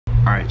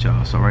Alright,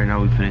 y'all, so right now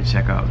we finna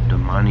check out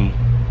Domani. You know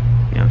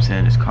what I'm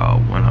saying? It's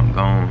called When I'm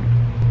Gone.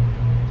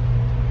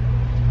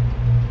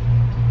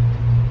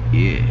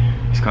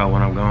 Yeah, it's called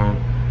When I'm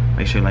Gone.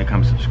 Make sure you like,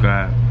 comment,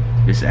 subscribe.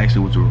 This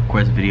actually was a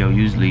request video.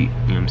 Usually, you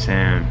know what I'm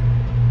saying,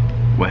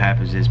 what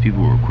happens is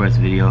people request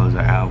videos or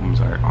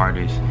albums or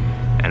artists,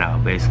 and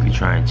I'll basically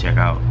try and check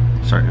out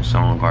certain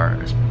song or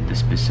the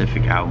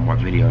specific album or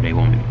video they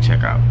want me to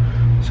check out.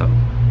 So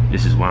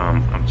this is why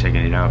I'm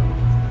checking it out.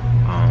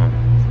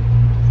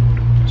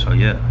 So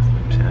yeah,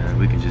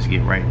 we can just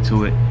get right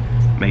into it.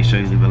 Make sure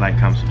you leave a like,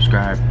 comment,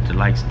 subscribe. The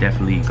likes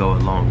definitely go a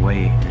long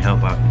way and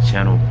help out the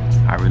channel.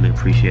 I really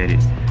appreciate it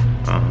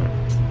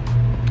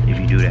if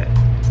you do that.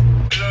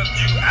 Love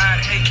you,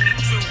 I'd hate you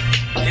too.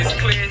 It's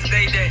clear as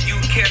day that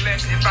you care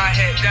less if I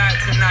had died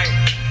tonight.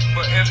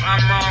 But if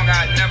I'm wrong,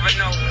 I'd never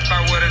know if I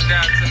would have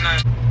died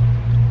tonight.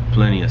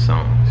 Plenty of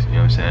songs, you know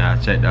what I'm saying? I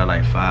checked out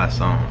like 5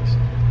 songs.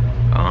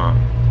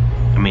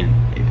 I mean,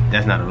 if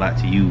that's not a lot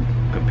to you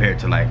compared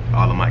to like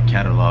all of my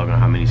catalog and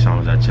how many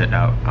songs I checked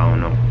out, I don't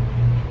know.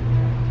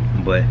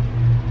 But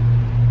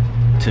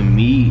to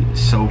me,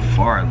 so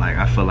far, like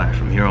I feel like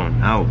from here on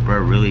out, bro,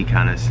 really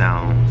kind of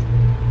sound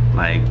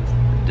like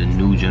the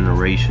new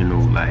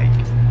generational, like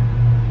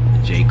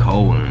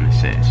J.Cole in a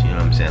sense, you know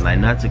what I'm saying? Like,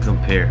 not to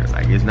compare,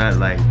 like it's not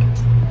like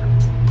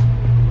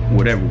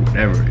whatever,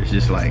 it's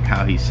just like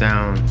how he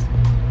sounds,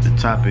 the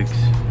topics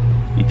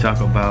he talk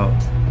about,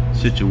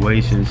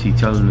 situations, he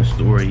telling the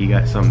story, he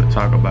got something to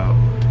talk about,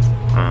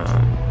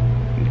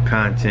 the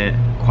content,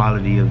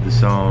 quality of the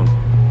song,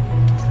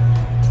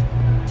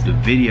 the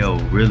video,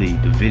 really,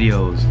 the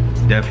video's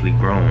definitely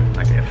grown.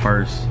 Like at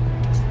first,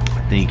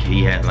 I think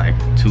he had like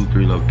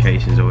 2-3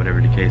 locations or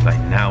whatever the case. Like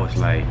now it's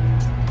like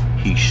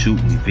he's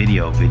shooting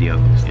videos, you know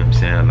what I'm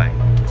saying? Like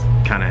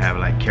kind of have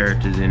like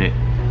characters in it.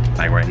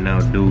 Like right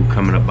now, dude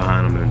coming up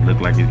behind him and look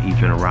like he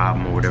finna rob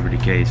him or whatever the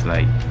case.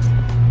 Like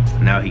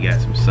now he got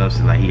some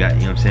substance, like he got,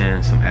 you know what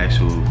I'm saying, some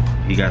actual,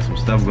 he got some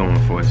stuff going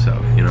for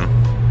himself, you know?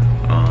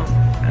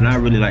 And I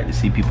really like to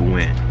see people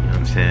win, you know what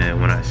I'm saying?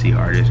 When I see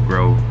artists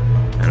grow,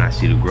 and I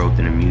see the growth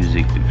in the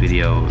music, the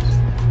videos,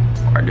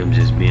 or them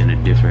just being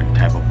a different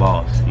type of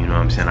boss, you know what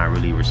I'm saying? I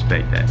really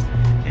respect that.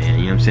 And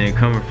you know what I'm saying,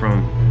 coming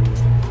from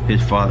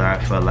his father, I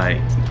felt like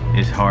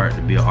it's hard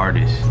to be an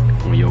artist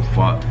when your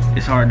father,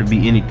 it's hard to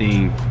be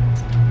anything.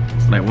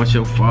 Like once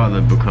your father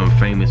become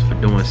famous for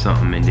doing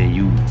something and then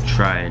you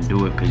try and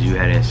do it because you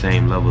had that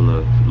same level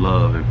of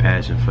love and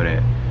passion for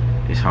that,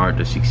 it's hard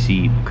to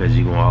succeed because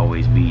you're gonna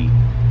always be,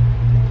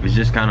 it's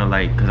just kind of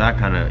like, because I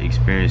kind of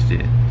experienced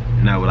it,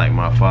 not with like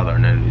my father or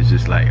nothing, it's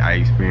just like I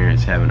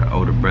experienced having an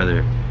older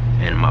brother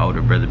and my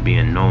older brother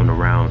being known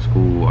around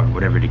school or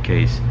whatever the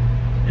case,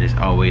 and it's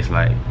always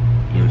like, you know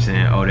what I'm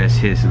saying, oh that's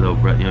his little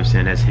brother, you know what I'm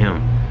saying, that's him,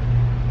 you know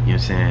what I'm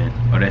saying,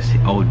 oh that's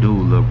old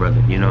dude little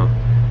brother, you know.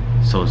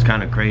 So it's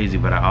kind of crazy,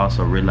 but I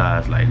also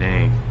realized like,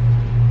 dang,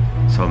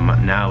 so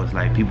now it's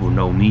like people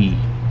know me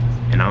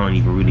and I don't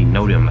even really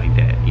know them like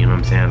that, you know what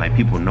I'm saying? Like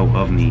people know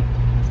of me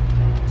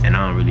and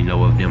I don't really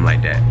know of them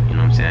like that, you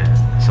know what I'm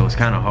saying? So it's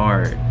kind of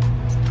hard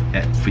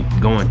for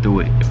going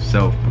through it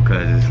yourself,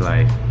 because it's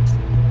like,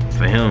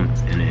 for him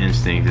in the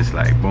instinct, it's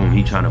like, boom,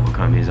 he trying to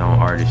become his own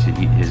artist,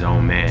 his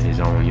own man, his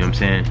own, you know what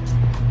I'm saying?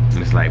 And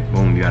it's like,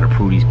 boom, you gotta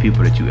prove these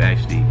people that you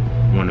actually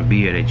want to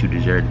be here, that you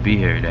deserve to be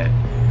here, that,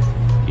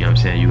 you know what I'm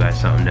saying, you got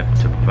something to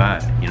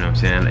provide, you know what I'm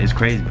saying? It's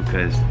crazy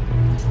because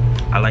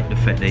I like the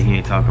fact that he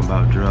ain't talking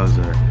about drugs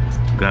or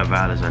gun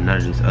violence or none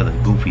of this other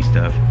goofy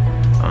stuff.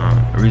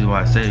 The reason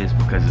why I say this is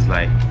because it's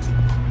like,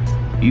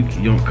 you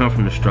don't come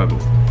from the struggle,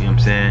 you know what I'm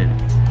saying?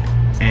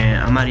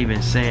 And I'm not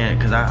even saying,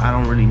 because I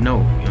don't really know,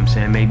 you know what I'm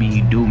saying? Maybe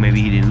he do,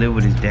 maybe he didn't live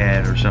with his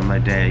dad or something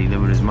like that. He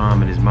lived with his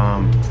mom and his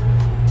mom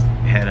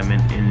had him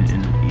in you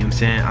know what I'm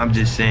saying? I'm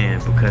just saying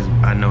because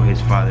I know his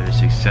father is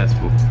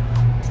successful.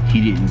 He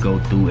didn't go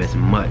through as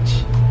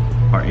much,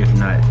 or if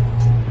not,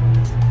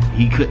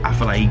 I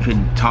feel like he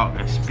couldn't talk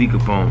and speak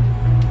upon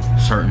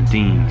certain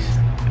things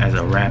as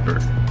a rapper, you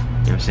know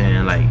what I'm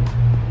saying, like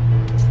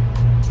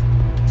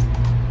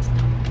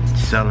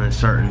selling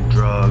certain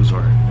drugs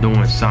or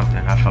doing something.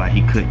 I feel like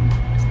he couldn't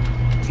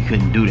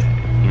do that,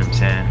 you know what I'm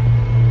saying?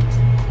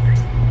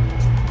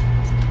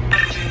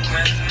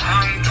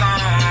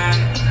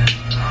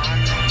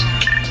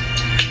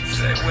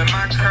 When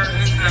my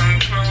curtains done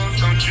closed,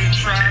 don't you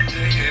try to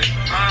hit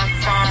my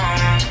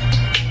phone.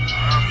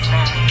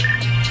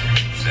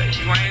 Say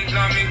you ain't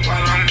love me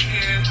while I'm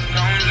here, so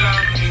don't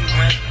love me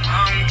when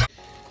I'm gone.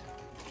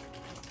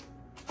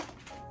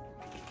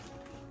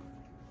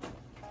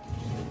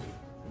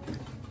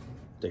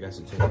 Think I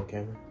should take the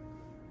camera?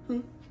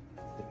 Think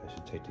I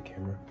should take the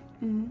camera?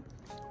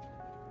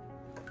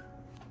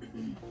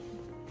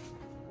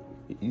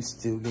 You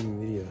still getting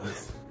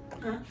videos?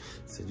 Huh?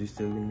 Said you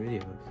still getting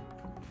videos?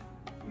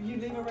 You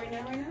leaving right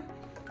now?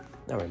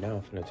 Not right now,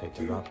 I'm finna take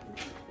them out.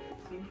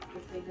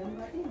 If they done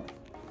right now.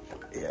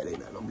 Yeah, they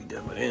not gonna be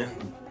done by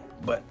then.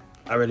 But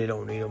I really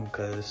don't need them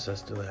because I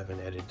still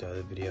haven't edited the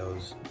other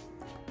videos.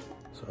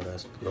 So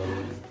that's low.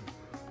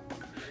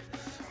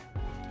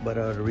 But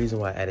the reason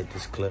why I added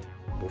this clip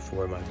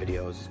before my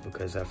videos is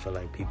because I feel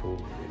like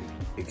people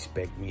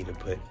expect me to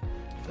put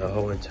the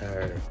whole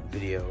entire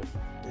video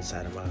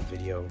inside of my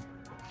video,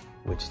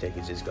 which they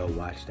could just go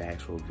watch the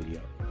actual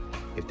video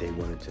if they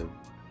wanted to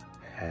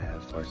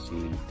have or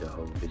see the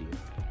whole video.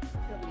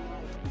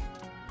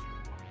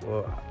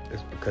 Well,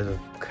 it's because of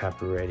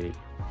copyrighted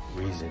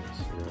reasons,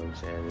 you know what I'm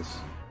saying? It's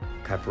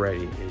a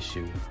copyrighted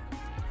issue.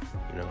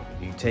 You know,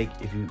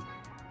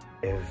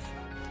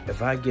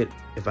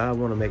 if I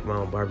want to make my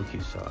own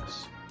barbecue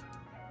sauce,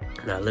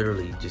 and I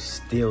literally just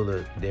steal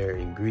their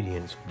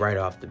ingredients right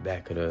off the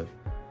back of the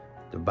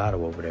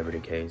bottle or whatever the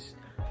case,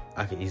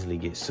 I could easily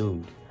get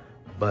sued.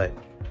 But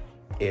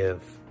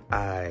if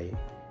I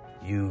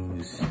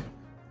use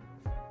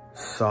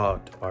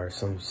salt or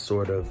some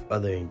sort of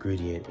other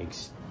ingredient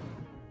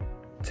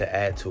to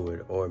add to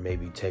it or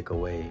maybe take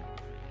away,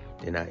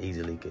 then I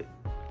easily could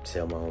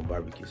sell my own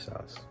barbecue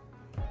sauce.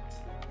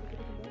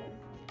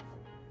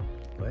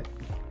 What?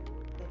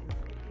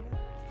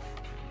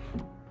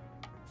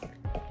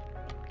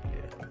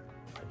 Yeah,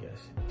 I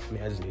guess. I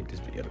mean, I just need this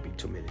video to be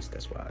 2 minutes.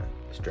 That's why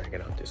it's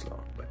dragging out this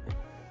long, but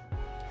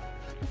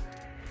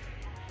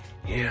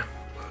yeah.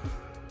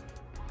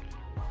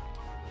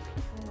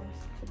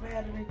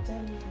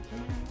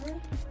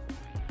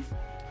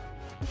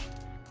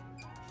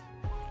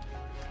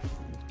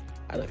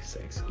 I look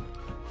sexy.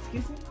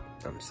 Excuse me?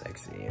 I'm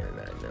sexy and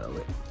I know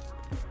it.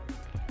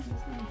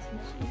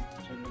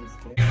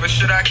 For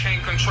shit I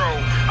can't control.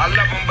 I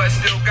love him, but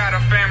still got a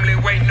family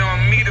waiting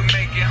on me to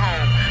make it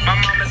home. My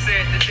mama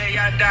said the day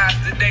I die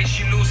is the day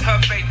she lose her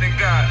faith in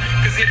God.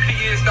 Cause if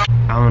he is the...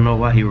 I don't know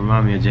why he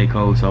remind me of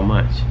J.Cole so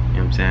much. You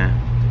know what I'm saying?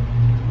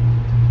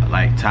 I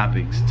like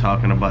topics,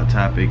 talking about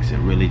topics,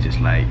 and really just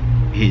like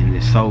hitting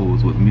his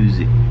souls with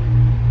music.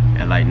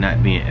 And like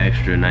not being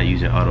extra, not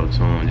using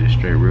auto-tune, just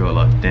straight real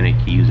authentic,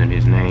 using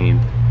his name.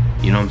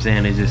 You know what I'm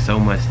saying? There's just so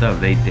much stuff.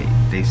 They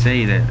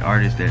say that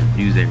artists that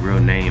use their real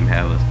name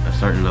have a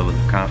certain level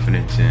of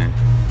confidence and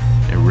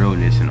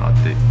realness and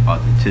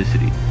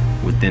authenticity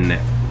within the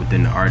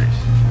artist.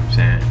 You know what I'm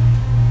saying?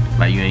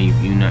 Like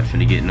you're not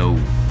finna get no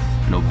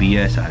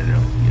BS out of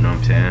them. You know what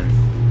I'm saying?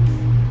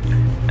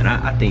 And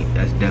I think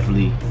that's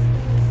definitely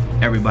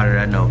everybody that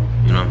I know.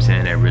 You know what I'm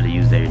saying? That really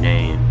use their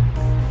name,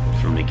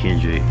 from the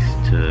Kendricks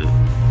to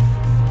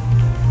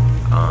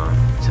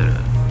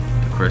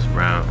the Chris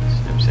Browns. You know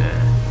what I'm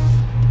saying?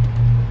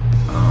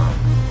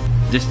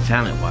 Just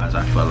talent-wise,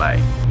 I feel like,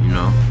 you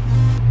know,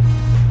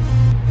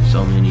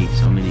 so many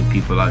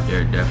people out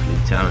there are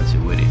definitely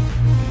talented with it.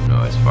 You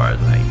know, as far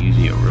as like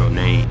using your real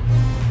name.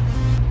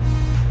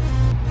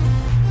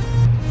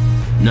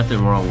 Nothing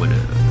wrong with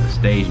a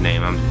stage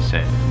name, I'm just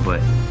saying. But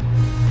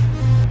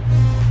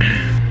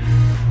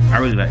I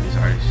really like this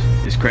artist.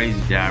 It's crazy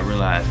that I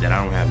realized that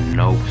I don't have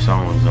no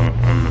songs I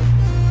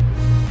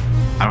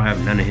don't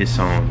have none of his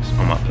songs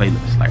on my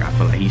playlist. Like, I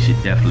feel like he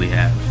should definitely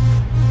have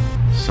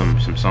some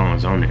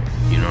songs on there,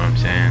 you know what I'm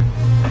saying?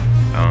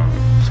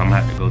 So I'm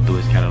gonna have to go through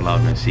his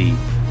catalog and see, you know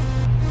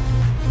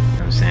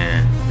what I'm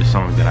saying, the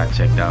songs that I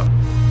checked out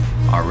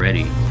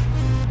already, you know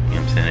what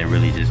I'm saying, and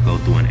really just go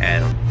through and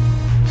add them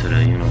to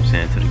the, you know what I'm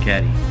saying, to the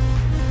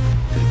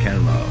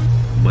catalog.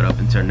 But up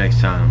until next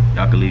time,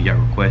 y'all can leave y'all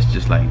requests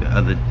just like the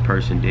other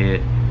person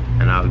did,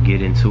 and I'll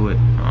get into it.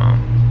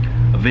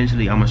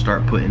 Eventually I'm gonna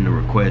start putting the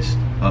requests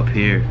up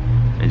here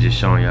and just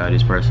showing y'all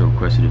this person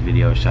requested a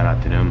video, shout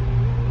out to them.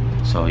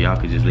 So y'all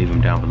could just leave them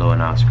down below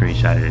and I'll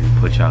screenshot it and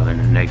put y'all in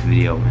the next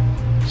video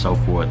and so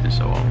forth and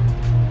so on.